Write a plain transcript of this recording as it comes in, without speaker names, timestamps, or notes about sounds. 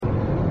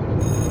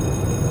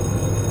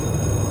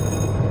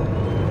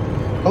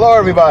Hello,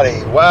 everybody.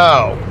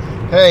 Wow.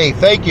 Hey,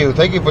 thank you.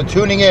 Thank you for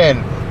tuning in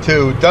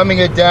to Dumbing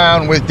It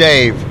Down with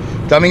Dave.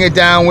 Dumbing It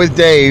Down with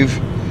Dave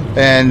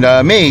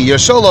and me, your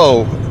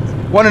solo,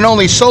 one and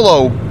only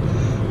solo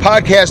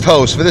podcast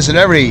host for this and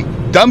every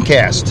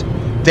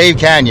Dumbcast, Dave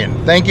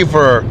Canyon. Thank you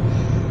for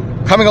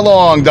coming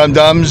along,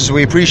 Dum-Dums.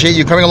 We appreciate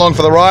you coming along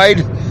for the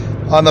ride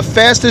on the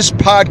fastest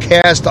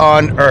podcast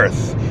on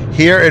earth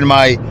here in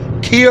my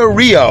Kia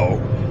Rio.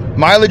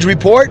 Mileage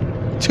report,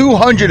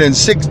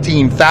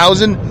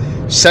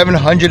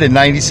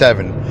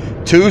 216,797.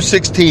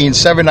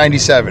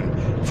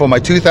 216,797 for my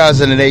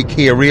 2008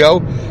 Kia Rio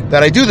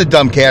that I do the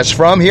Dumbcast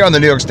from here on the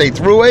New York State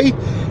Thruway.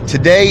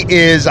 Today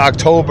is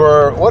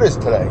October, what is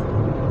today?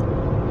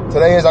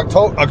 Today is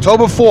October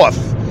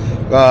 4th.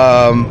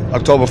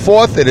 October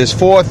 4th, it is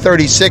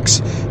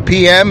 4:36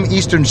 p.m.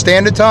 Eastern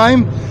Standard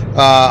Time.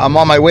 I'm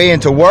on my way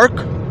into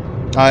work.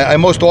 I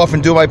most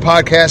often do my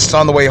podcasts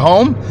on the way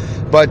home.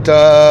 But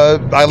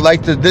I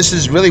like to. This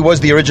was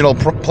the original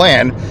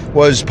plan,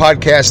 was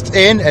podcasts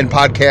in and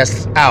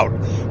podcasts out.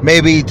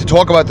 Maybe to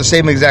talk about the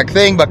same exact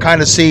thing, but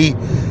kind of see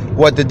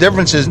what the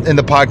difference is in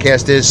the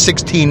podcast is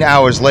 16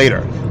 hours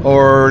later,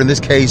 or in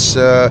this case,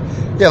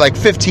 like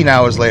 15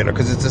 hours later,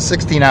 because it's a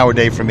 16-hour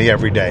day for me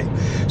every day.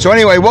 So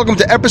anyway, welcome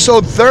to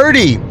episode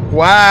 30.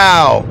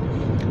 Wow,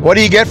 what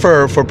do you get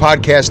for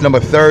podcast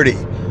number 30?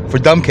 For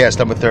Dumbcast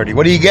number 30,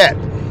 what do you get?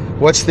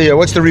 What's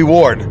the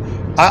reward?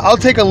 I'll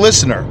take a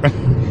listener.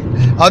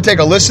 I'll take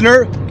a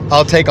listener.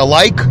 I'll take a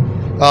like.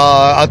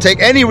 I'll take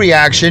any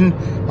reaction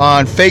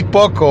on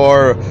Facebook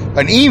or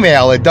an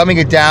email at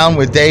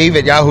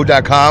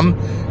dumbingitdownwithdave@yahoo.com.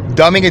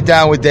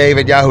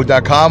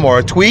 Dumbingitdownwithdave@yahoo.com, or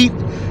a tweet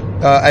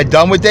at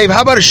dumbwithdave.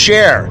 How about a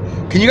share?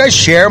 Can you guys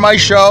share my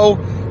show?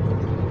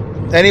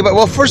 Anybody?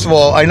 Well, first of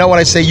all, I know when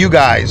I say you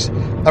guys,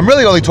 I'm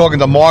really only talking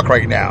to Mark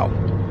right now.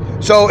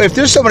 So if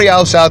there's somebody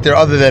else out there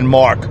other than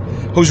Mark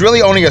who's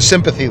really only a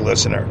sympathy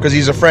listener, because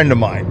he's a friend of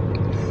mine.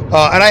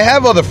 And I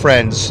have other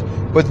friends,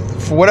 but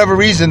for whatever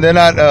reason, they're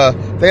not,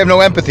 they have no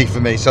empathy for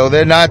me, so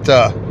they're not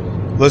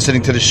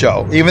listening to the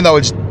show, even though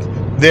it's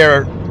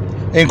their,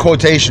 in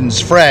quotations,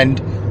 friend,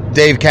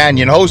 Dave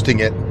Canyon, hosting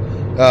it.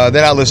 They're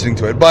not listening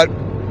to it. But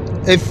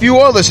if you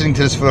are listening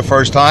to this for the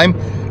first time,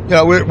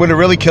 would it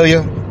really kill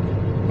you?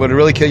 Would it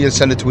really kill you to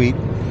send a tweet?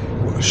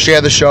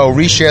 Share the show,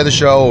 reshare the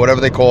show, or whatever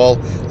they call,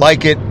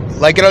 like it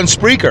on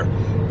Spreaker,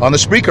 on the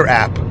Spreaker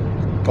app.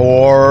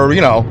 Or,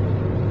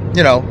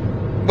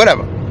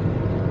 whatever.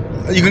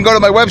 You can go to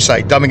my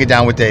website,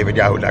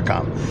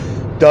 dumbingitdownwithdave@yahoo.com.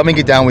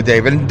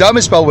 Dumbingitdownwithdave. And dumb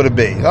is spelled with a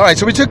B. All right,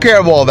 so we took care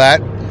of all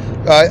that.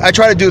 I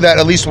try to do that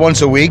at least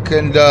once a week,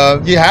 and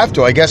you have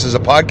to, I guess, as a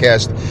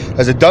podcast,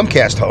 as a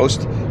Dumbcast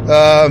host.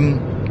 As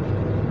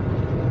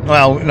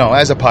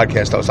a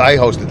podcast host. I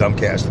host a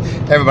Dumbcast.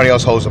 Everybody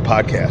else hosts a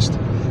podcast.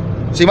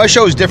 See, my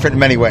show is different in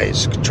many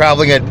ways.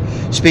 Traveling at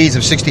speeds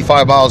of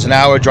 65 miles an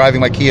hour,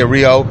 driving my Kia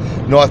Rio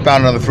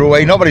northbound on the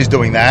Thruway. Nobody's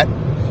doing that.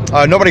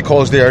 Nobody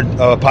calls their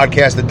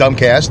podcast the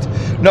Dumbcast.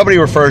 Nobody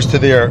refers to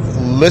their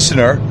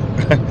listener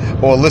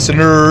or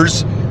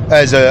listeners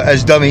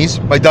as dummies,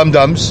 by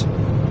dum-dums.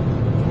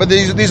 But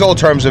these are all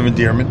terms of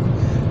endearment.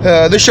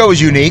 The show is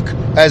unique,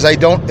 as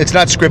it's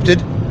not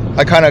scripted.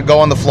 I kind of go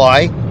on the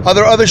fly.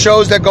 Other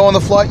shows that go on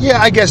the fly?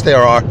 Yeah, I guess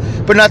there are,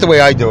 but not the way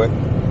I do it.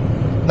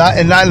 Not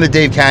in the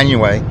Dave Canyon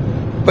way.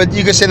 But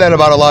you can say that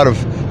about a lot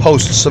of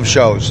hosts of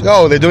shows.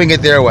 Oh, they're doing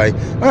it their way.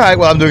 All right,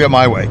 well, I'm doing it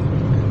my way.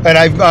 And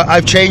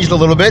I've changed a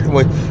little bit.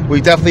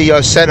 We definitely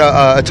set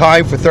a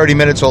time for 30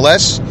 minutes or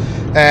less.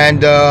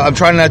 And I'm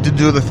trying not to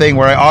do the thing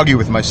where I argue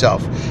with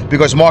myself,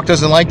 because Mark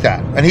doesn't like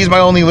that. And he's my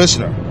only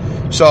listener.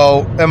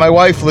 So, and my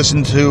wife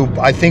listened to,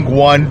 I think,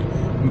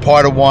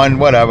 part of one,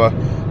 whatever.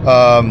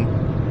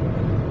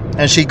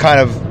 And she kind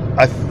of,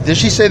 did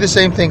she say the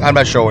same thing? I'm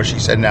not sure what she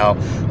said now.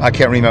 I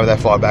can't remember that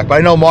far back. But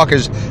I know Mark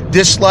has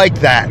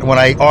disliked that when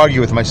I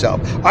argue with myself.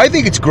 I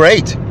think it's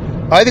great.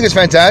 I think it's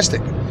fantastic.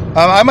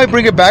 I might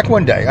bring it back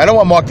one day. I don't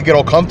want Mark to get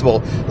all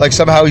comfortable, like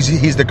somehow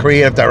he's the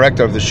creative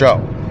director of the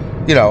show.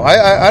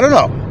 I don't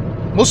know.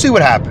 We'll see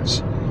what happens.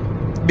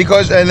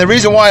 And the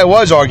reason why I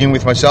was arguing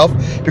with myself,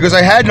 because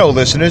I had no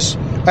listeners,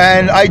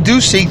 and I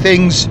do see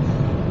things,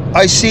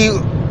 I see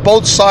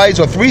both sides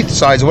or three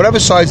sides, or whatever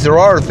sides there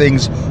are of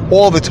things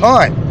all the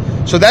time.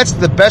 So that's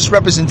the best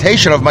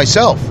representation of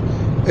myself,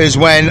 is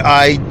when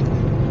I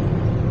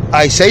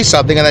say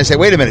something and I say,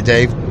 wait a minute,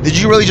 Dave, did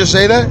you really just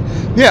say that?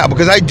 Yeah,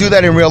 because I do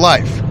that in real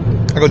life.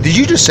 I go, did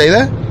you just say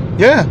that?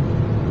 Yeah.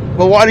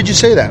 Well, why did you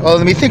say that? Well,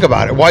 let me think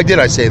about it. Why did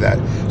I say that?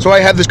 So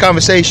I have this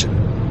conversation.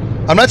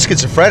 I'm not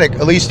schizophrenic,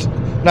 at least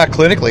not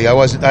clinically. I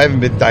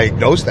haven't been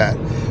diagnosed that.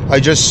 I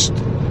just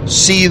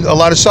see a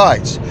lot of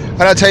sides.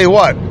 And I'll tell you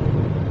what,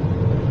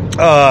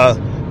 I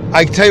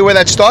can tell you where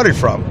that started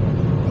from.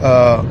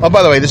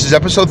 By the way, this is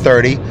episode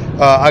 30.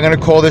 I'm going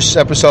to call this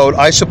episode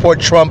I Support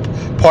Trump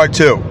Part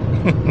 2.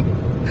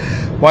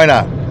 Why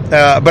not?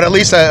 But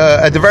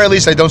at the very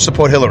least, I don't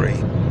support Hillary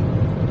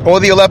or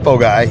the Aleppo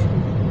guy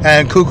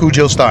and Cuckoo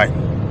Jill Stein.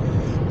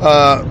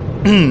 I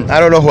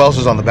don't know who else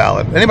is on the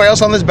ballot. Anybody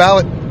else on this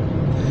ballot?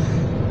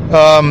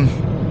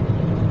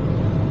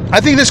 I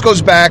think this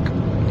goes back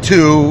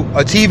to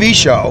a TV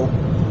show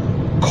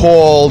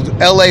called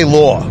L.A.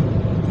 Law.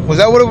 Was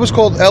that what it was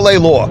called? L.A.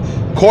 Law.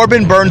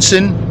 Corbin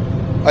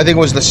Burnson, I think,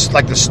 was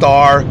the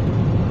star,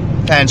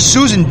 and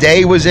Susan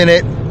Day was in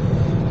it.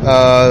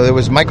 There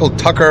was Michael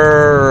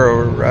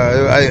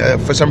Tucker.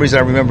 For some reason,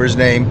 I remember his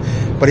name,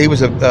 but he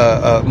was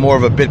a more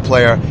of a bit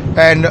player.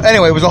 And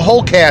anyway, it was a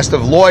whole cast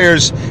of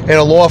lawyers in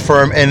a law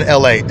firm in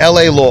L.A.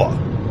 L.A. Law,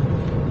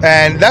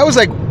 and that was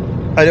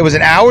it was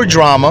an hour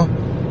drama.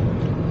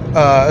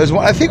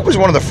 I think it was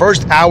one of the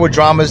first hour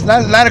dramas,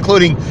 not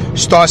including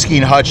Starsky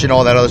and Hutch and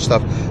all that other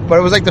stuff, but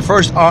it was like the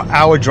first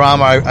hour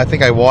drama I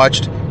think I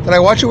watched. Did I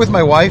watch it with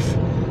my wife?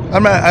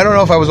 I don't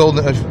know if I was old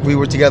enough, if we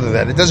were together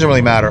then. It doesn't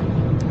really matter.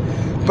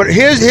 But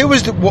here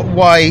was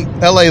why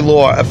L.A.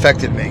 Law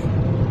affected me.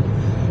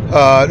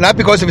 Not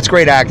because of its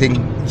great acting.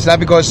 It's not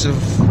because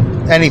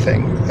of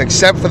anything,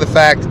 except for the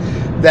fact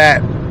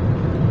that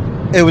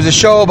it was a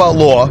show about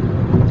law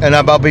and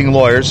about being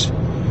lawyers,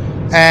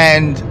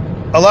 and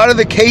a lot of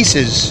the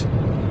cases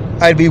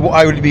I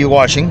would be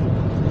watching,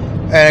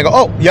 and I go,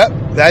 oh, yep,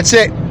 that's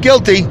it.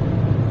 Guilty.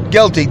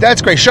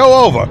 That's great. Show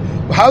over.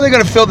 How are they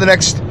going to fill the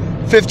next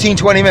 15,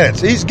 20 minutes?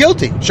 He's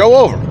guilty. Show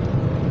over.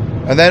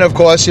 And then, of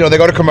course, they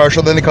go to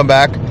commercial, then they come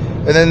back,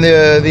 and then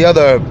the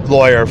other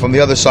lawyer from the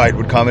other side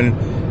would come in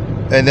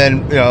and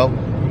then,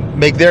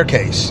 make their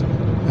case.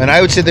 And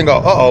I would sit there and go,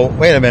 uh-oh,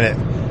 wait a minute.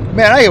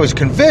 Man, I was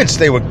convinced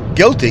they were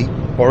guilty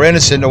or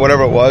innocent or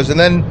whatever it was. And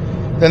then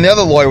the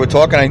other lawyer would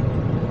talk, and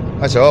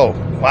I said, oh,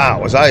 wow,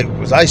 was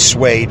I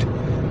swayed?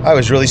 I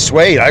was really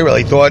swayed. I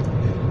really thought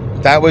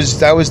that was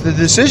the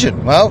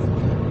decision. Well,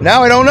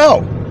 now I don't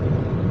know.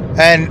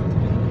 And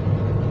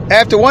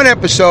after one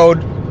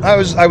episode, I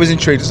was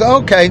intrigued. I said,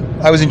 okay,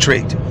 I was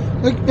intrigued.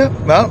 Yeah,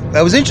 well,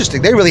 that was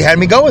interesting. They really had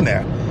me going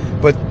there.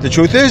 But the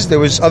truth is, there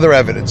was other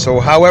evidence. So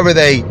however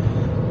they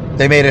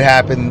made it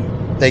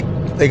happen, they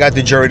got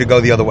the jury to go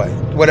the other way.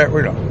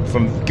 Whatever,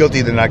 from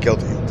guilty to not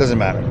guilty. It doesn't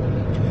matter.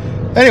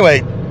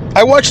 Anyway,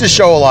 I watched the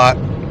show a lot.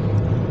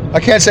 I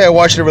can't say I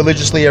watched it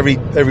religiously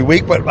every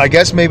week, but I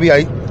guess maybe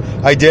I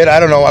did. I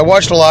don't know. I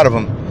watched a lot of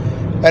them.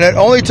 And it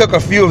only took a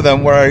few of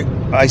them where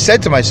I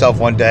said to myself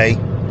one day,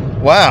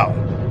 wow,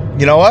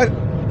 you know what?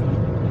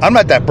 I'm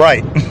not that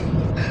bright.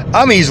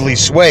 I'm easily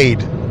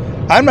swayed.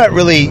 I'm not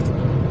really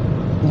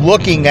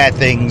looking at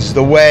things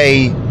the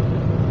way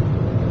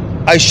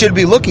I should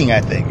be looking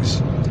at things.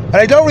 And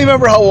I don't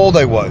remember how old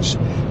I was,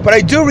 but I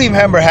do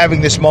remember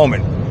having this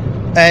moment.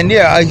 And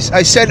yeah,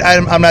 I said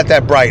I'm not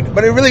that bright,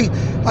 but I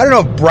don't know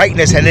if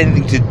brightness had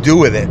anything to do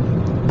with it.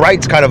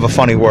 Bright's kind of a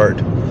funny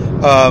word.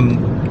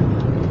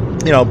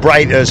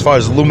 Bright as far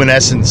as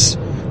luminous,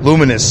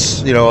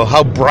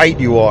 how bright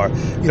you are.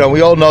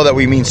 We all know that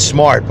we mean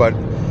smart, but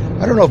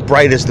I don't know if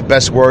bright is the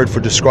best word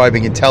for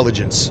describing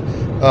intelligence.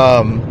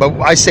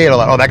 But I say it a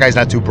lot. Oh, that guy's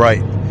not too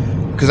bright.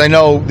 Because I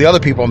know the other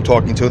people I'm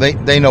talking to,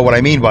 they know what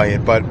I mean by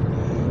it. But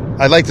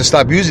I'd like to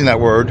stop using that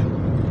word,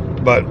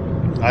 but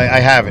I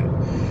haven't.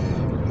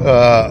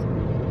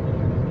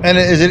 And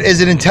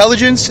is it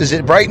intelligence? Is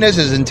it brightness?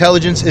 Is it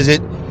intelligence? Is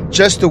it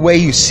just the way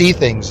you see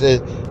things?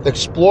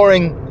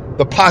 Exploring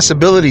the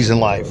possibilities in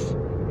life.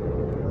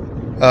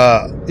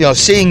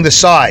 Seeing the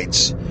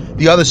sides,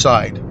 the other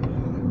side.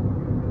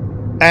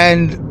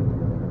 And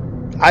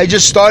I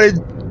just started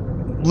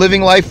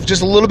living life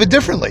just a little bit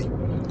differently.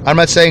 I'm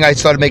not saying I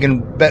started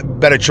making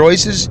better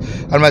choices.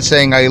 I'm not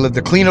saying I lived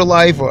a cleaner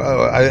life. Or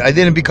I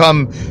didn't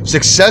become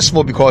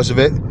successful because of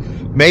it.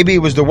 Maybe it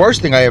was the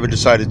worst thing I ever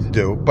decided to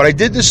do. But I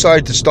did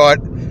decide to start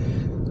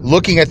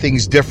looking at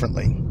things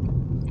differently.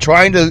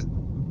 Trying to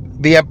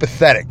be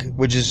empathetic,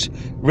 which is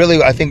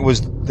really, I think,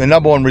 was the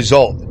number one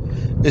result,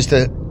 is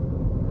to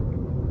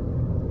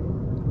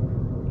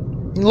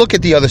look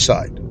at the other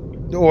side.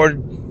 Or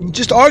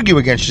just argue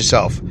against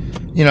yourself.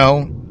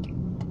 Try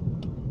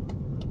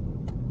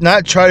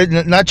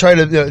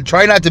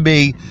not to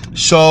be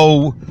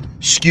so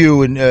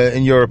skew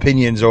in your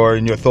opinions or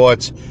in your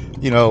thoughts.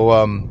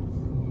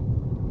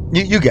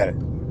 You get it.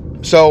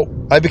 So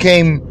I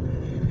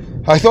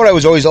thought I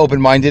was always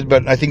open-minded,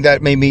 but I think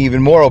that made me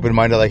even more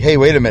open-minded. Like, hey,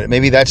 wait a minute,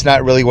 maybe that's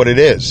not really what it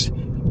is.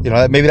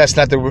 Maybe that's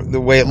not the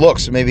way it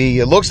looks. Maybe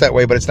it looks that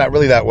way, but it's not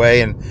really that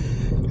way. And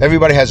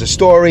everybody has a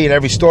story, and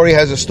every story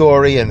has a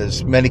story, and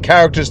there's many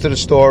characters to the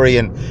story,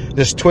 and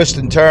there's twists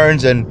and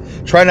turns, and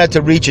try not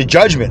to reach a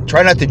judgment.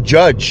 Try not to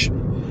judge,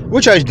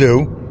 which I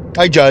do.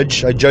 I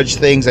judge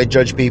things, I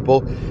judge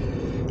people.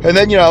 And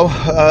then,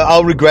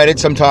 I'll regret it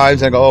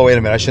sometimes, and I go, oh, wait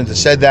a minute, I shouldn't have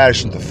said that, I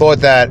shouldn't have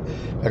thought that,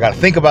 I got to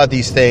think about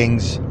these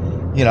things,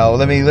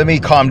 let me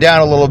calm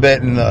down a little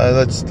bit, and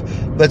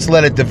let's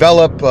let it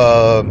develop,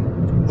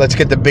 let's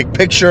get the big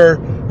picture,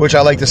 which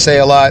I like to say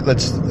a lot,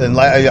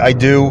 I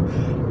do.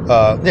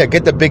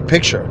 Get the big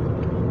picture.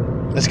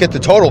 Let's get the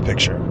total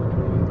picture.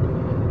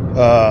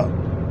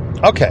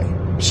 Okay,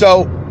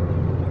 so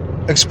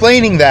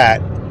explaining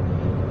that,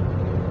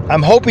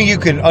 I'm hoping you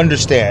can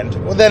understand.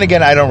 Well, then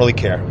again, I don't really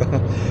care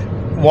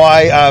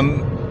why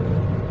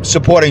I'm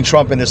supporting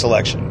Trump in this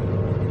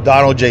election,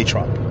 Donald J.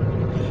 Trump,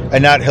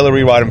 and not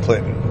Hillary Rodham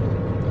Clinton.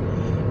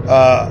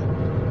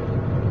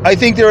 I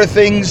think there are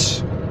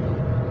things,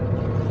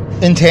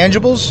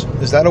 intangibles,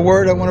 is that a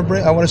word I want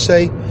to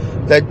say,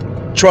 that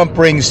Trump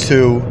brings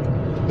to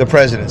the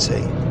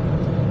presidency.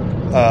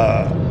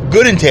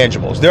 Good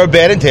intangibles. There are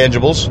bad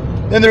intangibles,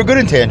 and there are good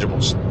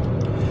intangibles.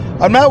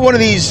 I'm not one of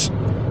these,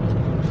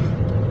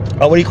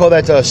 what do you call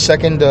that,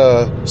 Second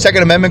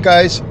Amendment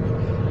guys,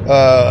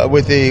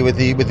 with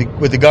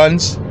the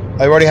guns.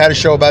 I already had a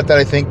show about that,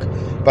 I think,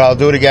 but I'll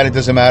do it again. It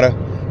doesn't matter.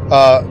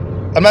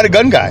 I'm not a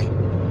gun guy,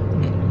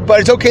 but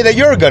it's okay that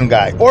you're a gun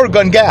guy or a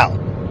gun gal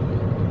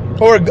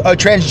or a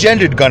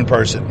transgendered gun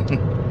person.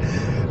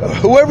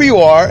 Whoever you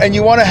are, and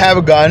you want to have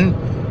a gun,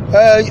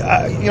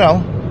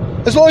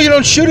 as long as you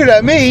don't shoot it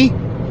at me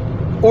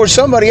or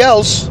somebody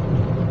else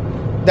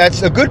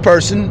that's a good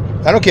person.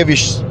 I don't care if you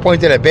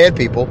point it at bad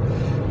people,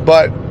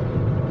 but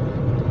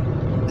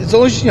as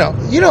long as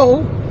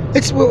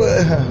it's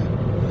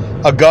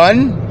a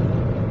gun,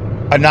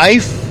 a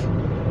knife,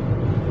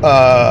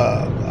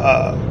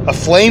 a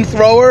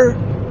flamethrower,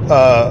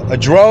 a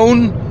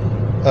drone,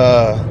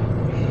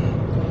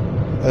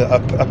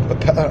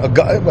 a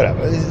gun,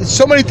 whatever.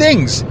 So many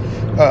things.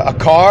 A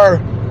car.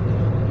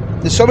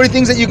 There's so many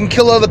things that you can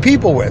kill other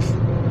people with.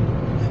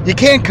 You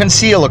can't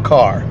conceal a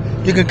car.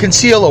 You can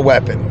conceal a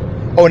weapon.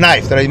 Oh, a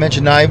knife. Did I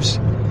mention knives?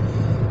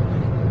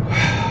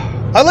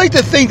 I like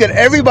to think that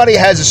everybody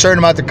has a certain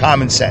amount of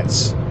common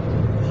sense.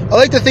 I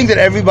like to think that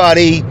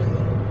everybody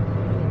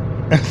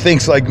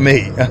thinks like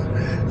me.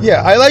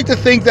 Yeah, I like to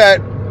think that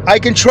I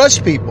can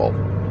trust people.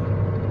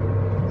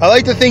 I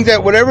like to think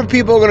that whatever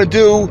people are going to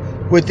do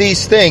with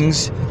these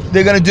things,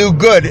 they're going to do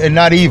good and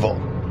not evil.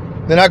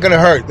 They're not going to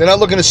hurt. They're not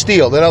looking to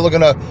steal. They're not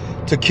looking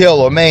to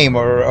kill or maim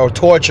or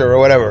torture or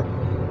whatever.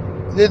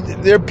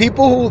 There are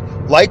people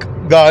who like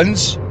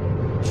guns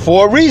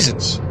for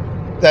reasons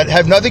that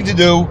have nothing to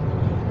do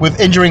with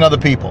injuring other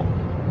people.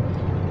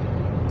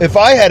 If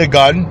I had a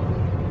gun,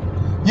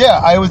 yeah,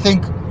 I would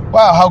think,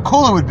 wow, how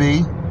cool it would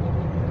be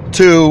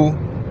to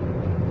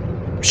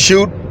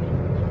shoot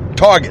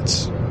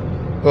targets.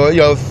 For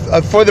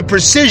the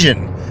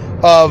precision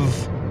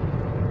of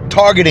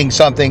targeting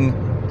something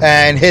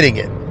and hitting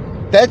it.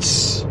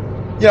 That's,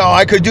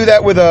 I could do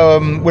that with a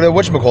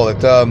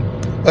whatchamacallit,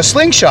 a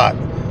slingshot.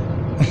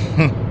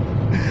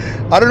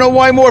 I don't know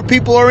why more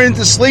people are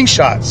into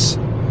slingshots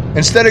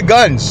instead of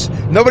guns.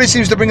 Nobody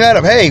seems to bring that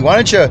up. Hey, why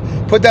don't you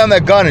put down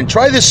that gun and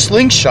try this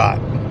slingshot?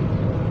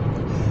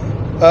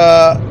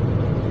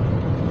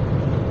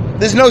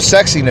 There's no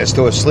sexiness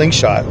to a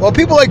slingshot. Well,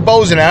 people like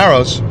bows and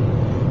arrows.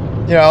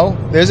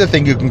 There's a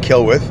thing you can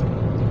kill with.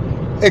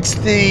 It's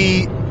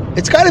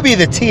got to be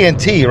the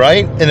TNT,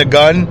 right? In a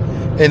gun,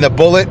 in the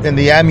bullet, in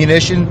the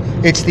ammunition.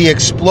 It's the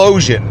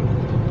explosion.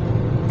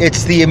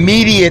 It's the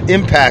immediate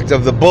impact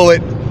of the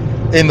bullet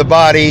in the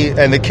body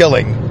and the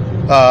killing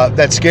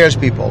that scares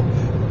people.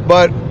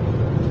 But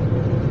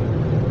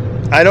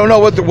I don't know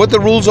what the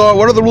rules are.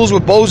 What are the rules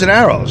with bows and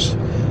arrows?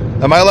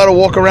 Am I allowed to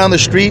walk around the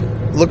street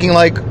looking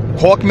like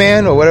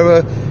Hawkman or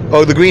whatever?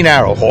 Oh, the Green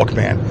Arrow,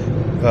 Hawkman.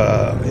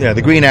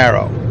 The Green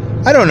Arrow.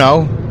 I don't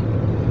know.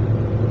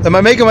 Am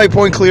I making my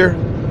point clear?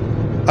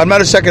 I'm not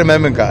a Second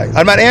Amendment guy.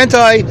 I'm not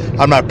anti.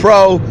 I'm not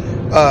pro.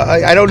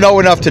 I don't know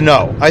enough to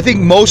know. I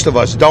think most of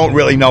us don't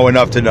really know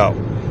enough to know.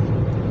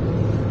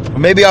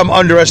 Maybe I'm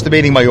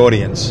underestimating my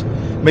audience.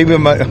 Maybe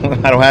I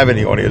don't have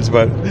any audience,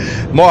 but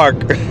Mark,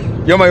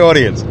 you're my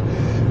audience.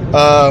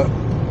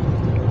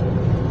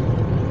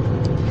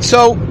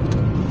 So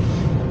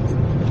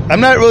I'm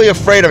not really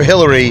afraid of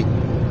Hillary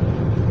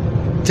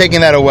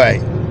taking that away.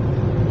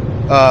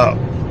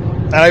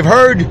 And I've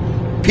heard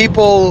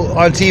people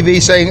on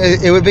TV saying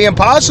it would be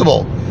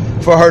impossible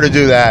for her to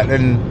do that.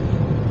 And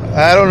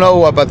I don't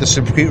know about the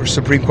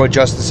Supreme Court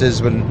justices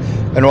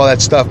and all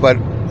that stuff, but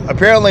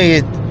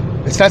apparently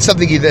it's not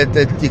something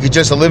that you could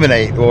just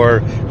eliminate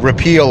or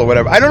repeal or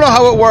whatever. I don't know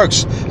how it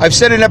works. I've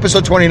said in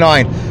episode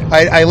 29,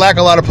 I lack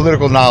a lot of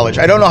political knowledge.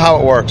 I don't know how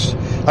it works.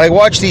 I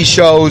watch these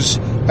shows,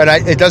 and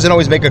it doesn't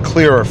always make it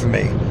clearer for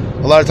me.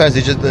 A lot of times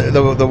they just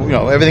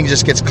everything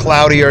just gets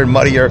cloudier and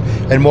muddier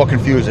and more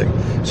confusing.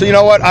 So you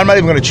know what? I'm not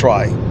even going to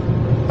try.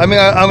 I mean,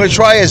 I'm going to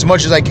try as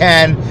much as I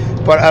can,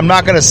 but I'm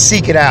not going to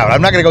seek it out.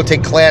 I'm not going to go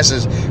take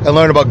classes and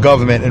learn about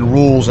government and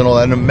rules and all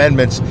that and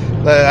amendments.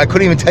 I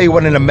couldn't even tell you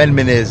what an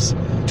amendment is.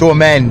 To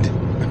amend.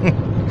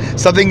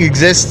 Something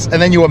exists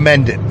and then you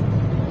amend it.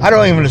 I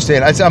don't even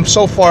understand. I'm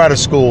so far out of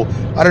school,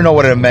 I don't know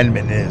what an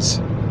amendment is.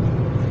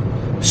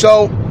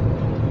 So,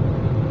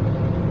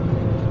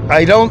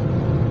 I don't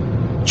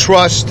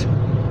trust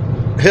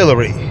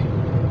Hillary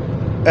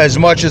as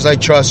much as I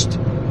trust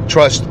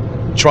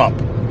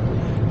Trump.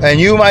 And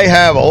you might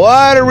have a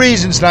lot of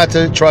reasons not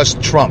to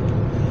trust Trump.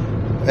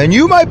 And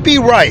you might be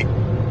right.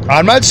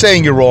 I'm not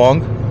saying you're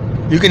wrong.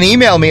 You can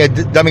email me at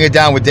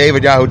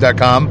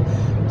dumbingitdownwithdave@yahoo.com.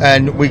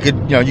 And we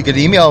could, you could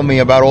email me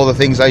about all the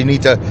things I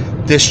need to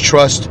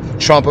distrust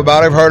Trump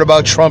about. I've heard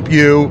about Trump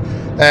U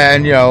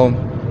and,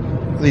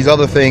 these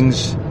other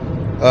things.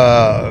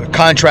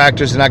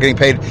 Contractors are not getting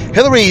paid.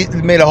 Hillary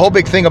made a whole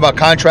big thing about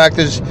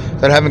contractors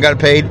that haven't gotten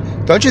paid.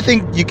 Don't you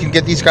think you can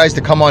get these guys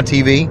to come on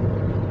TV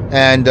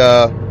and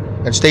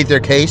and state their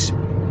case.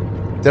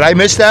 Did I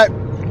miss that?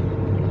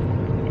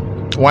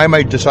 Why am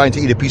I deciding to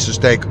eat a piece of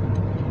steak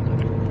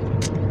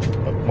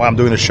while I'm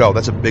doing the show?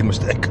 That's a big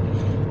mistake.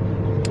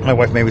 My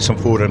wife made me some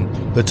food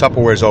and the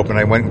Tupperware is open.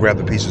 I went and grabbed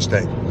a piece of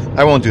steak.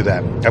 I won't do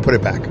that. I put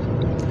it back.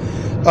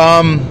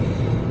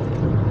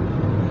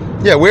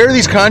 Yeah, where are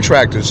these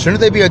contractors?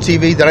 Shouldn't they be on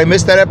TV? Did I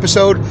miss that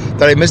episode?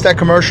 Did I miss that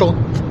commercial?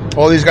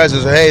 All these guys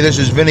say, hey, this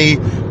is Vinny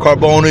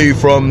Carboni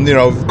from,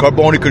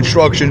 Carboni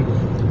Construction.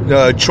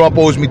 Trump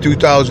owes me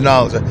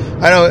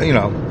 $2,000. I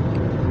don't,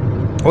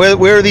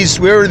 where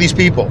are these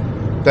people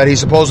that he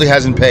supposedly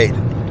hasn't paid?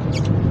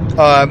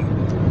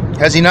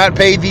 Has he not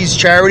paid these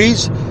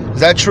charities? Is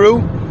that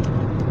true?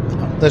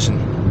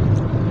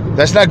 Listen,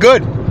 that's not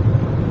good.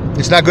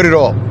 It's not good at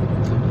all.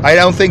 I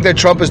don't think that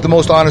Trump is the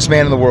most honest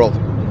man in the world.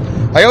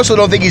 I also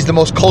don't think he's the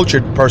most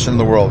cultured person in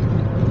the world.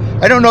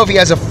 I don't know if he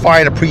has a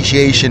fine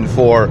appreciation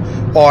for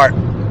art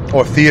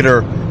or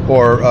theater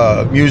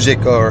or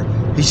music, or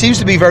he seems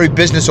to be very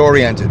business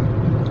oriented.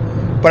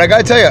 But I got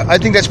to tell you, I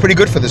think that's pretty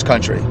good for this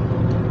country.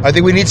 I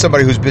think we need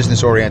somebody who's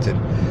business oriented.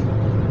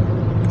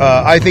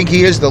 I think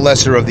he is the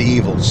lesser of the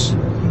evils.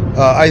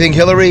 I think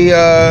Hillary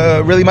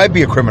really might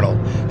be a criminal.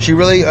 She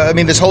really,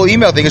 this whole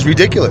email thing is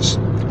ridiculous.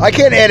 I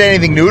can't add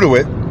anything new to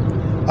it.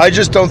 I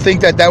just don't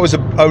think that was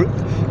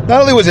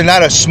not only was it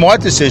not a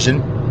smart decision,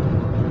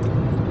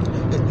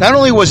 not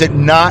only was it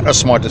not a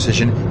smart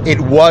decision, it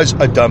was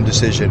a dumb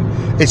decision.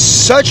 It's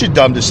such a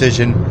dumb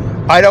decision,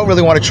 I don't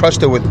really want to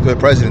trust her with the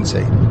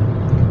presidency.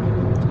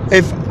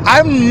 I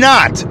am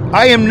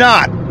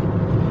not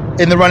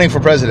in the running for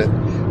president.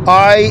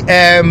 I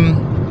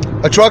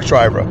am a truck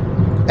driver.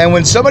 And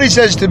when somebody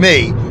says to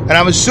me, and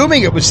I'm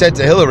assuming it was said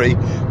to Hillary,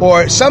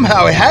 or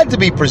somehow it had to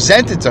be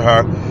presented to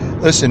her,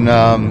 listen,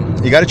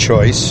 you got a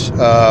choice.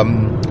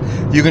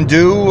 You can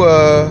do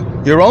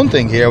your own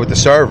thing here with the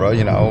server,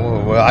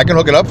 I can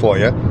hook it up for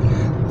you.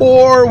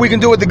 Or we can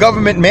do what the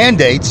government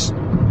mandates.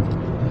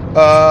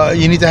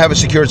 You need to have a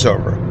secured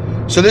server.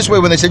 So this way,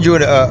 when they send you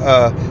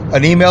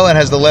an email and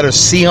has the letter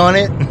C on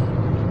it,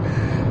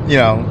 and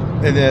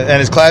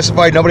it's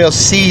classified, nobody else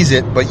sees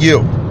it but you.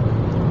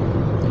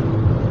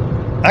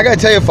 I got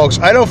to tell you, folks,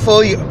 I don't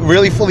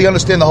really fully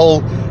understand the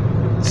whole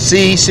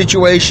C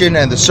situation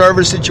and the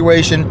server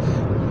situation.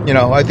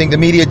 I think the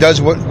media does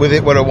what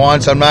it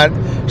wants. I'm not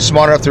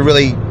smart enough to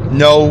really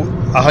know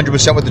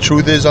 100% what the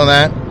truth is on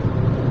that.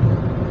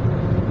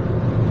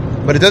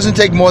 But it doesn't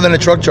take more than a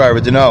truck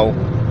driver to know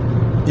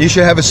you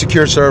should have a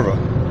secure server.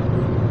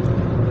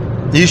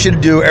 You should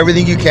do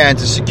everything you can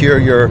to secure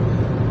your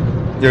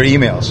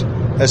emails,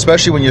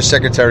 especially when you're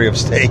Secretary of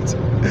State.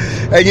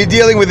 And you're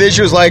dealing with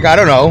issues like, I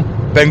don't know,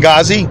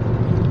 Benghazi.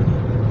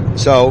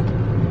 So,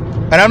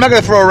 and I'm not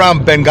going to throw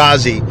around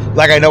Benghazi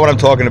like I know what I'm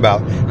talking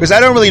about, because I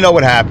don't really know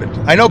what happened.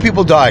 I know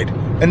people died.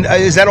 And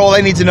is that all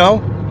I need to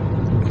know?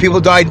 People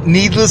died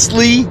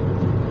needlessly?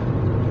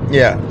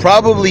 Yeah,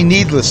 probably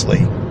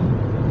needlessly.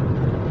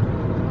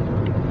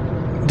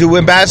 Do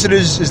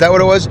ambassadors, is that what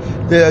it was?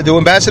 Do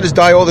ambassadors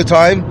die all the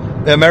time?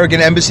 The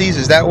American embassies,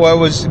 is that what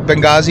was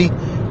Benghazi?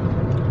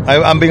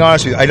 I'm being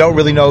honest with you. I don't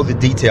really know the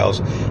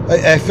details.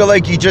 I feel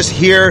like you just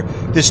hear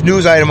this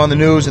news item on the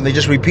news and they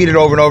just repeat it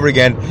over and over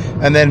again.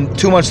 And then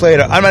 2 months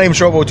later, I'm not even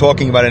sure what we're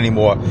talking about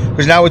anymore.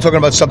 Because now we're talking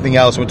about something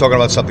else. And we're talking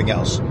about something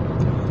else.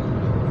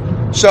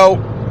 So,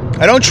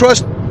 I don't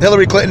trust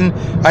Hillary Clinton.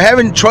 I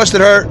haven't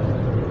trusted her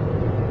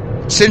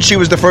since she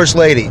was the first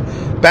lady.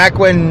 Back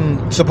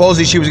when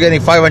supposedly she was getting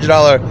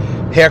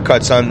 $500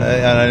 haircuts on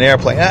an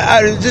airplane.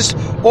 Just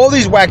all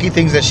these wacky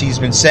things that she's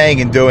been saying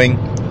and doing.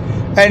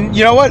 And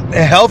you know what?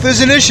 Health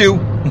is an issue.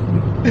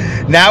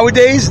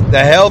 Nowadays, the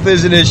health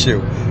is an issue.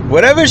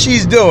 Whatever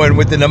she's doing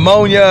with the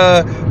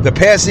pneumonia, the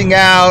passing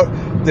out,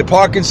 the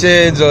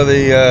Parkinson's, or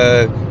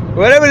the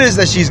whatever it is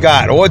that she's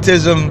got,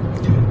 autism,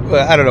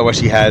 I don't know what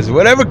she has.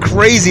 Whatever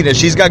craziness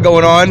she's got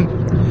going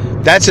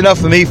on, that's enough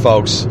for me,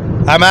 folks.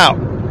 I'm out.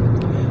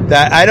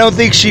 That I don't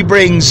think she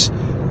brings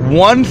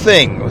one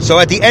thing. So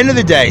at the end of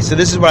the day, so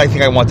this is what I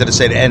think I wanted to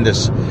say to end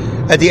this.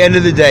 At the end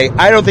of the day,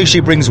 I don't think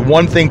she brings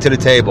one thing to the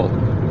table.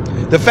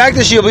 The fact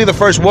that she'll be the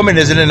first woman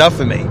isn't enough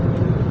for me.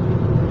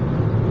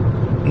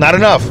 Not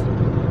enough.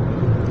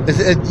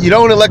 You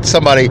don't elect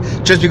somebody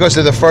just because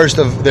they're the first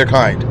of their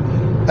kind.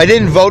 I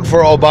didn't vote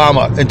for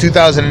Obama in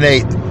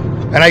 2008,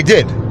 and I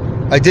did.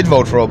 I did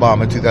vote for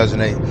Obama in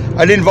 2008.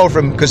 I didn't vote for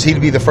him because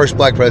he'd be the first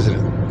black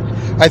president.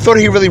 I thought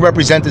he really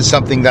represented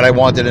something that I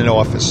wanted in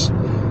office.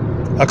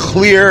 A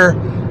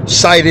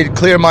clear-sighted,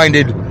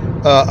 clear-minded,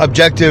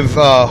 objective,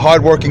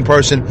 hard-working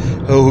person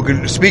who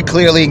could speak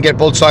clearly and get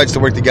both sides to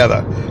work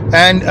together.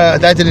 And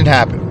that didn't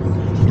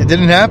happen. It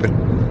didn't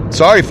happen.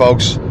 Sorry,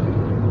 folks.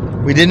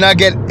 We did not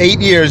get 8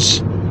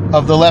 years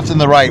of the left and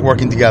the right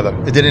working together.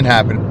 It didn't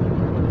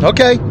happen.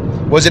 Okay.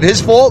 Was it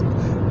his fault?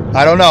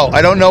 I don't know.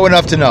 I don't know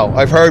enough to know.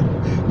 I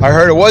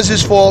heard it was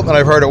his fault, and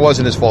I've heard it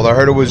wasn't his fault. I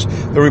heard it was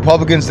the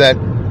Republicans that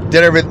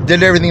did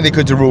everything they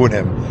could to ruin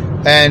him.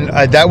 And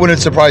that wouldn't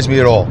surprise me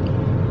at all.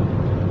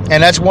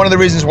 And that's one of the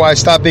reasons why I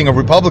stopped being a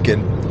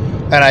Republican,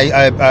 and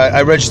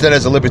I registered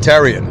as a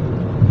Libertarian.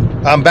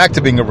 I'm back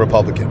to being a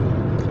Republican.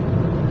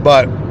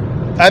 But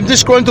I'm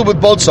disgruntled with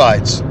both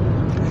sides.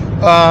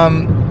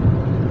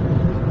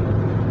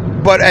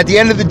 But at the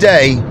end of the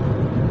day,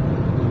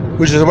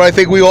 which is what I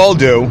think we all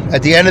do,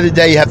 at the end of the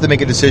day, you have to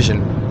make a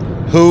decision.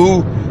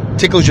 Who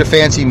tickles your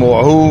fancy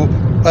more? Who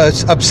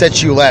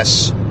upsets you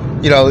less?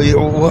 You know,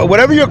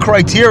 whatever your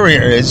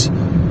criteria is,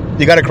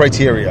 you got a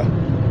criteria.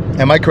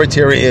 And my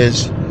criteria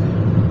is,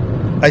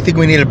 I think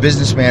we need a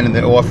businessman in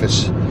the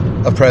office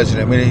of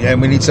president.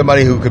 And we need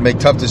somebody who could make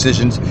tough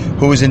decisions,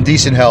 who is in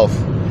decent health.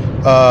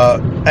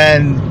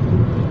 And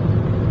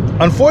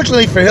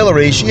unfortunately for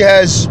Hillary, she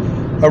has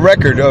a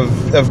record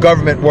of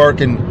government work,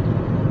 and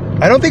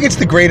I don't think it's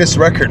the greatest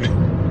record.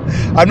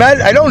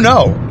 I don't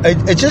know.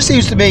 It just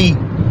seems to me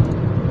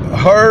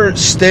her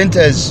stint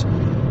as,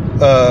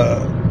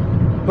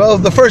 well,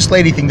 the first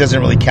lady thing doesn't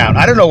really count.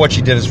 I don't know what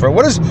she did as first.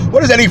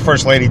 What does any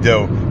first lady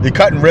do? You're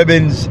cutting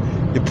ribbons.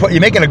 You're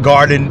making a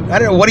garden. I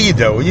don't know. What do you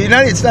do?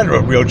 It's not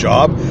a real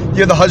job.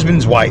 You're the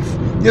husband's wife.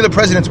 You're the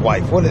president's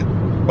wife.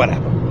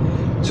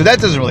 Whatever. So that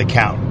doesn't really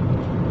count.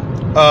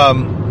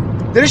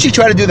 Didn't she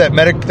try to do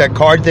that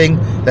card thing,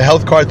 the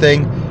health card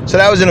thing? So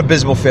that was an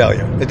abysmal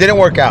failure. It didn't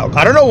work out.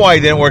 I don't know why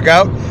it didn't work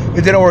out.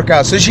 It didn't work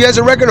out. So she has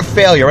a record of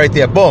failure right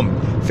there. Boom.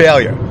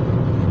 Failure.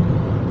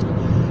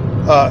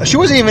 She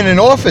wasn't even in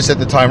office at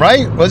the time,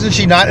 right? Wasn't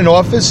she not in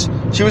office?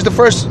 She was the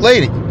first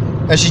lady.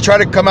 And she tried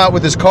to come out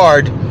with this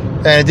card,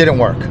 and it didn't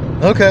work.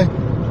 Okay.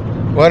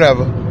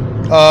 Whatever.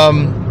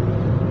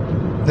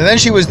 And then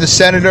she was the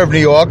senator of New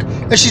York,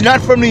 and she's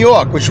not from New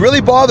York, which really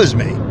bothers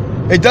me.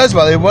 It does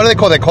bother me. What do they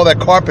call that? They call that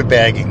carpet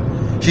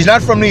bagging. She's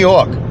not from New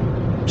York.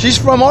 She's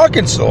from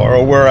Arkansas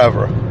or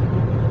wherever.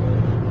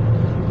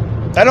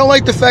 I don't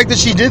like the fact that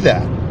she did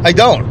that. I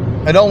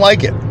don't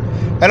like it.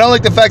 I don't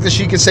like the fact that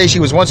she could say she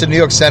was once a New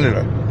York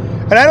senator.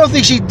 And I don't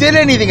think she did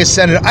anything as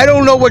senator. I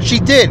don't know what she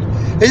did.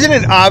 Isn't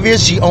it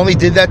obvious she only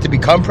did that to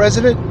become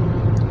president?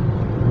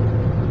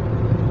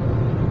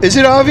 Is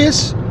it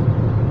obvious?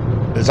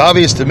 It's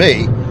obvious to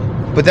me.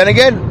 But then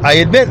again, I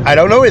admit, I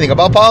don't know anything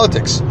about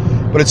politics.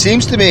 But it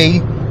seems to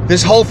me,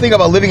 this whole thing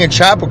about living in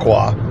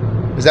Chappaqua,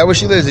 is that where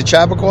she lives? Is it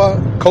Chappaqua?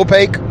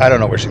 Copake? I don't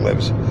know where she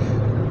lives.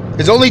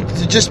 It's only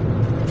to just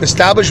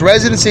establish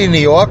residency in New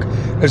York,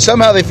 and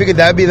somehow they figured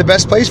that would be the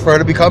best place for her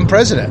to become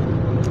president,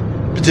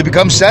 to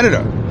become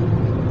senator.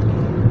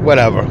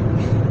 Whatever.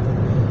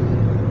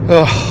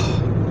 Ugh.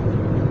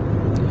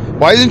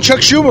 Why isn't Chuck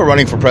Schumer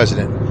running for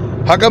president?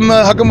 How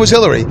come was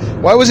Hillary?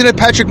 Why wasn't it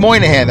Patrick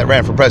Moynihan that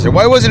ran for president?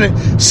 Why wasn't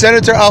it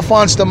Senator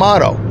Alphonse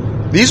D'Amato?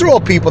 These are all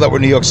people that were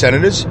New York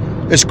senators.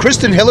 Is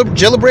Kristen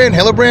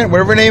Hillebrand,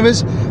 whatever her name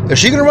is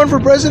she going to run for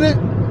president?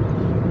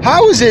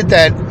 How is it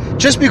that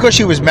just because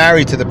she was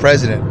married to the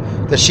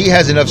president, that she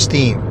has enough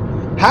steam?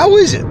 How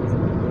is it?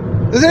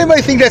 Does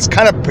anybody think that's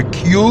kind of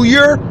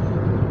peculiar?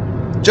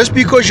 Just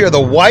because you're the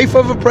wife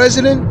of a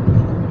president?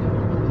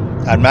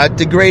 I'm not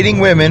degrading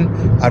women.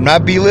 I'm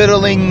not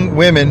belittling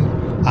women.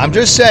 I'm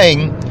just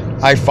saying,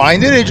 I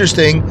find it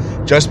interesting,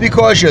 just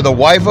because you're the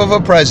wife of a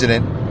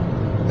president,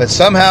 that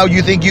somehow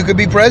you think you could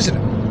be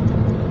president.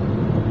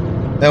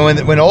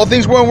 And when all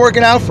things weren't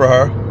working out for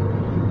her,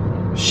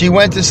 she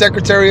went to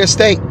Secretary of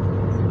State.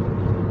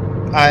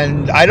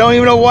 And I don't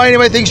even know why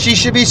anybody thinks she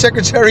should be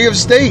Secretary of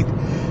State.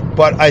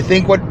 But I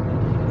think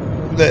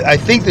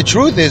the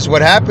truth is,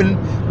 what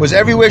happened was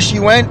everywhere she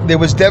went, there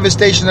was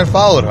devastation that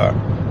followed her.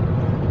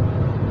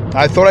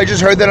 I thought I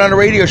just heard that on a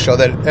radio show,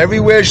 that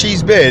everywhere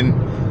she's been,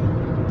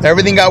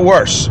 everything got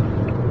worse.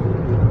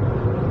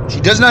 She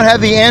does not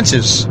have the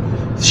answers.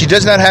 She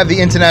does not have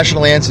the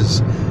international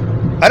answers.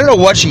 I don't know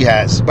what she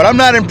has, but I'm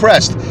not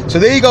impressed. So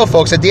there you go,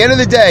 folks. At the end of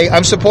the day,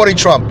 I'm supporting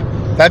Trump.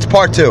 That's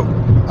part 2.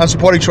 I'm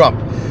supporting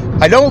Trump.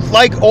 I don't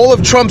like all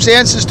of Trump's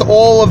answers to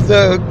all of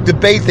the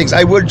debate things.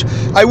 I wish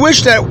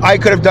that I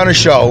could have done a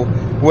show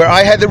where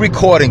I had the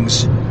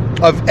recordings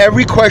of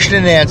every question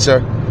and answer,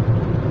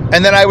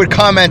 and then I would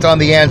comment on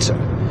the answer.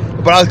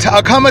 But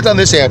I'll comment on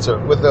this answer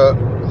with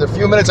the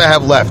few minutes I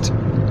have left.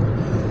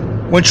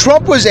 When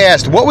Trump was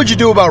asked, what would you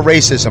do about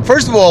racism?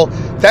 First of all,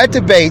 that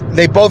debate,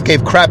 they both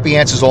gave crappy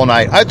answers all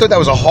night. I thought that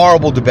was a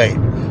horrible debate.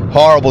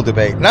 Horrible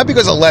debate. Not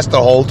because of Lester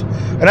Holt.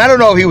 And I don't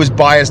know if he was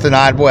biased or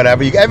not,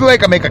 whatever. Everybody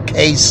can make a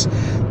case,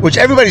 which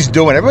everybody's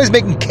doing. Everybody's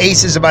making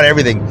cases about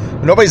everything.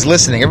 Nobody's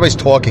listening. Everybody's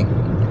talking.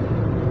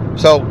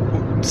 So,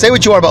 say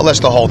what you want about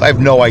Lester Holt. I have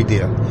no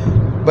idea.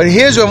 But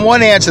here's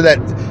one answer that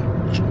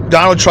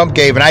Donald Trump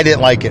gave, and I didn't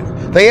like it.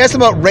 They asked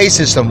him about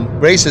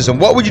racism.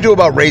 What would you do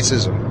about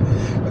racism?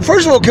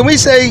 First of all, can we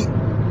say,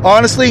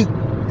 honestly,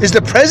 is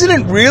the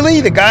president really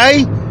the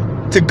guy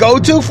to go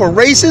to for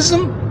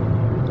racism?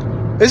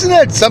 Isn't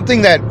that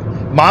something that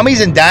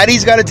mommies and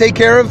daddies got to take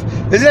care of?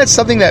 Isn't that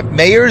something that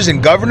mayors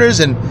and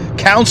governors and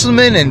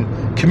councilmen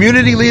and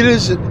community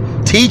leaders,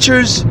 and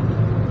teachers,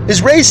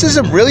 is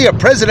racism really a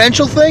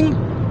presidential thing?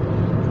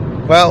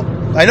 Well,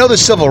 I know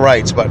there's civil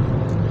rights, but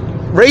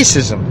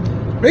racism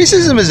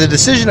is a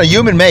decision a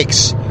human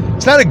makes.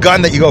 It's not a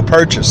gun that you go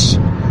purchase.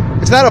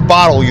 It's not a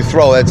bottle you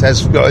throw. It's not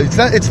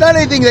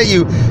anything that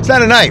it's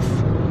not a knife.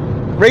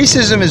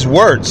 Racism is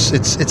words.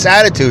 It's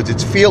attitudes.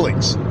 It's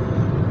feelings.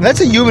 And that's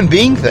a human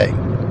being thing.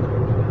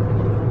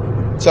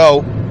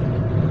 So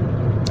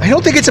I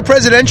don't think it's a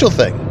presidential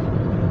thing.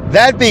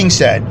 That being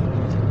said,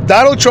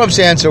 Donald Trump's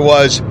answer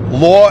was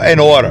law and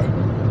order,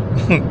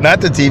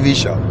 not the TV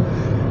show.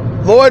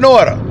 Law and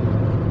order.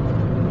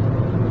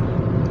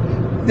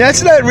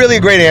 That's not really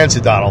a great answer,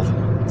 Donald.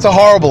 It's a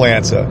horrible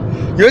answer.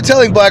 You're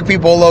telling black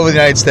people all over the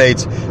United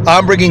States,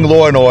 I'm bringing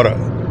law and order.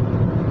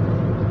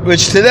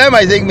 Which to them,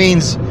 I think,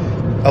 means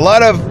a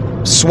lot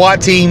of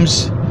SWAT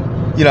teams,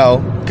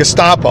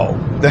 Gestapo.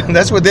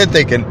 That's what they're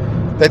thinking.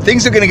 That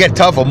things are going to get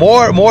tougher.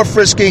 More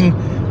frisking,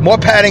 more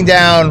patting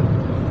down,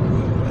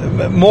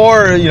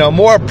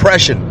 more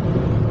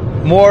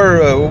oppression,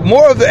 more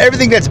of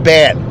everything that's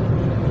bad.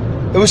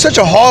 It was such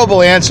a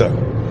horrible answer.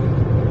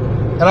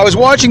 And I was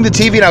watching the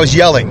TV and I was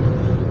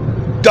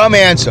yelling, dumb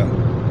answer.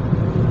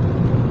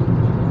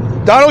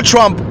 Donald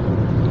Trump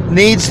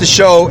needs to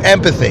show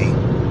empathy,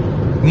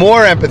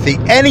 more empathy,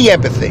 any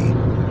empathy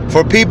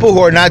for people who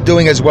are not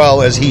doing as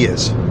well as he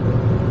is.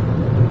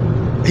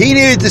 He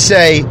needed to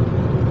say,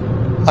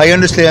 I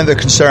understand the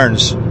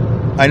concerns.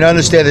 I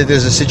understand that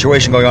there's a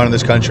situation going on in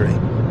this country.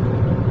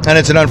 And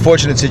it's an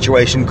unfortunate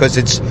situation because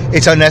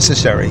it's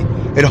unnecessary.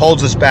 It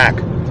holds us back.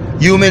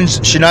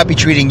 Humans should not be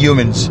treating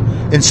humans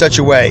in such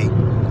a way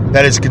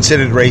that is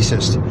considered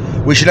racist.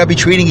 We should not be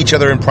treating each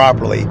other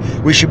improperly.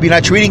 We should be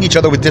not treating each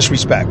other with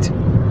disrespect.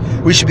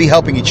 We should be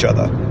helping each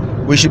other.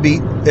 We should be,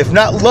 if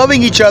not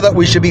loving each other,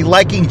 we should be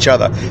liking each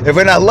other. If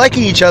we're not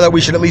liking each other, we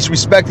should at least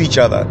respect each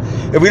other.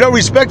 If we don't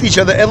respect each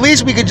other, at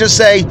least we could just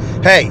say,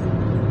 hey,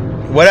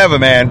 whatever,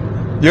 man.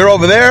 You're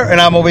over there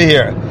and I'm over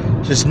here.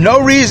 Just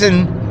no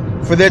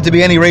reason for there to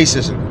be any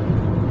racism.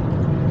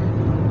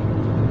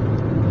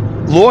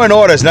 Law and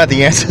order is not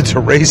the answer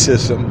to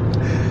racism.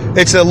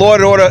 It's a law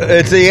and order.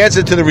 It's the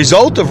answer to the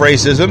result of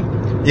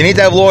racism. You need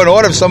to have law and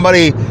order if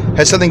somebody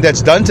has something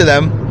that's done to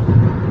them,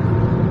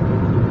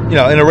 in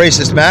a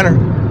racist manner.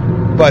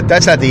 But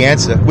that's not the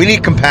answer. We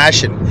need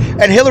compassion.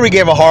 And Hillary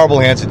gave a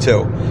horrible answer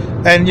too.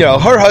 And,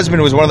 her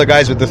husband was one of the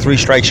guys with the 3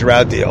 strikes you're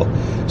out deal.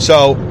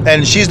 So,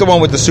 and she's the one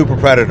with the super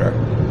predator.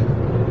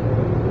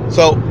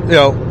 So,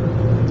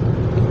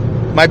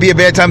 might be a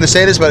bad time to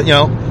say this, but,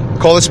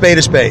 call a spade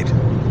a spade.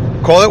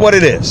 Call it what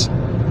it is.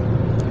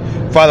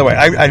 By the way,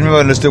 I never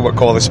understood what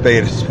call a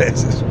spade is.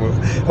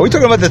 Are we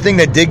talking about the thing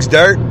that digs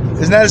dirt?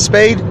 Isn't that a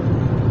spade?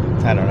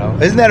 I don't know.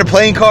 Isn't that a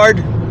playing card?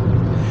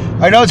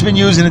 I know it's been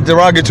used in a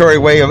derogatory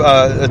way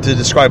to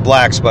describe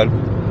blacks, but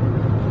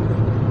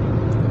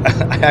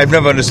I've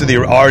never understood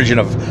the origin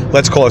of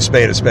let's call a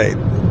spade a spade.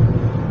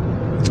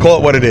 Let's call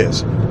it what it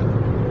is.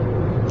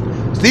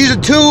 So these are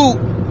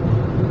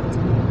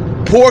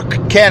 2 poor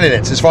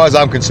candidates as far as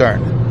I'm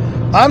concerned.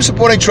 I'm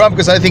supporting Trump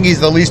because I think he's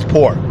the least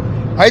poor.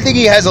 I think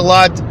he has a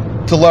lot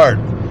to learn.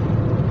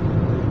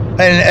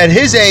 And at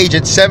his age,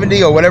 at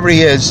 70 or whatever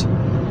he is,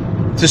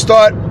 to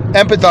start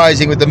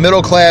empathizing with the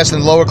middle class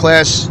and lower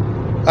class,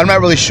 I'm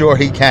not really sure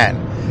he can.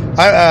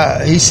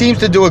 He seems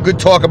to do a good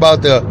talk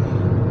about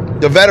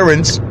the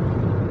veterans,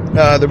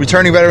 the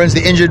returning veterans,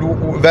 the injured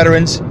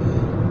veterans.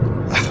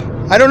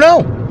 I don't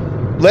know.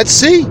 Let's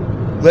see.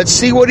 Let's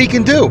see what he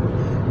can do.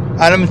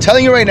 And I'm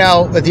telling you right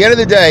now, at the end of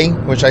the day,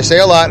 which I say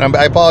a lot, and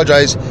I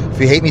apologize if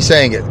you hate me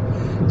saying it,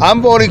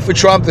 I'm voting for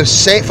Trump for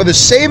the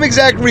same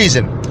exact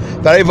reason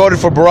that I voted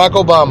for Barack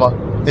Obama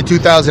in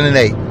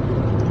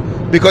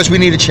 2008. Because we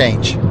need a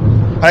change.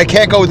 And I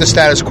can't go with the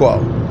status quo.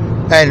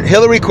 And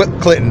Hillary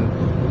Clinton,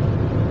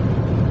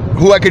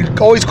 who I could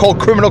always call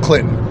criminal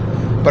Clinton,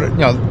 but,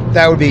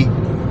 that would be,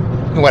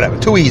 whatever,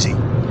 too easy.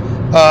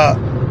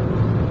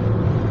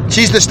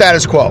 She's the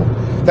status quo.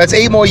 That's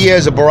 8 more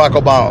years of Barack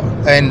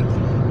Obama. And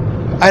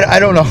I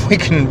don't know if we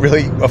can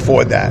really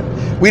afford that.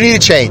 We need a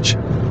change.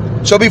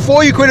 So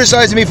before you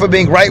criticize me for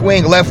being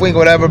right-wing, left-wing,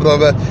 whatever, blah,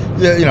 blah,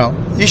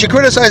 you should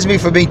criticize me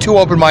for being too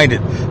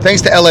open-minded.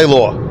 Thanks to L.A.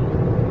 Law.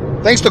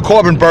 Thanks to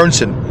Corbin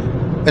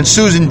Burnson and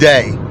Susan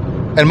Day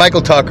and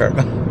Michael Tucker.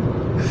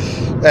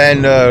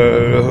 And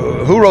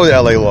who wrote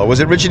L.A. Law? Was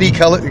it Richard E.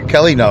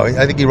 Kelly? No,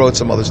 I think he wrote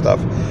some other stuff.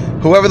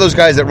 Whoever those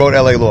guys that wrote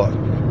L.A. Law.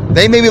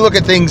 They made me look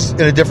at things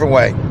in a different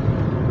way.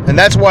 And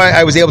that's why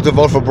I was able to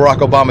vote for Barack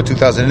Obama in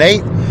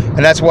 2008.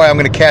 And that's why I'm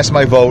going to cast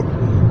my vote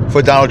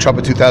for Donald Trump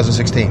in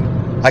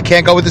 2016. I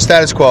can't go with the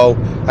status quo.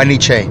 I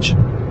need change.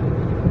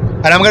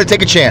 And I'm going to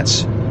take a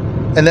chance.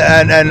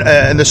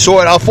 And the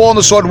sword, I'll fall on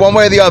the sword one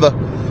way or the other.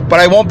 But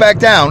I won't back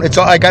down.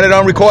 I got it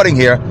on recording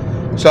here.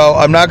 So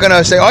I'm not going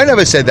to say, I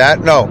never said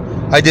that.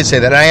 No, I did say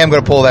that. And I am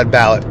going to pull that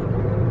ballot.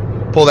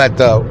 Pull that,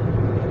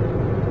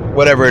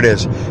 whatever it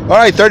is. All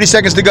right, 30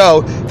 seconds to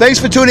go. Thanks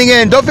for tuning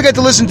in. Don't forget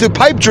to listen to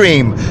Pipe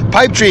Dream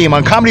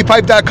on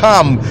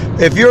comedypipe.com.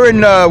 If you're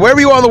in, wherever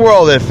you are in the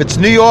world, if it's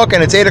New York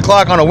and it's 8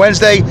 o'clock on a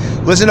Wednesday,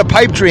 listen to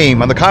Pipe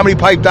Dream on the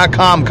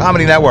comedypipe.com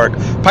comedy network.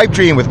 Pipe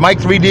Dream with Mike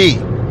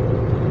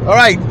 3D. All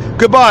right,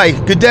 goodbye,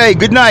 good day,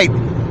 good night.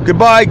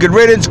 Goodbye, good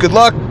riddance, good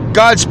luck,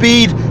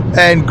 Godspeed,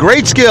 and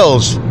great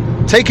skills.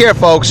 Take care,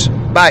 folks.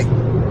 Bye.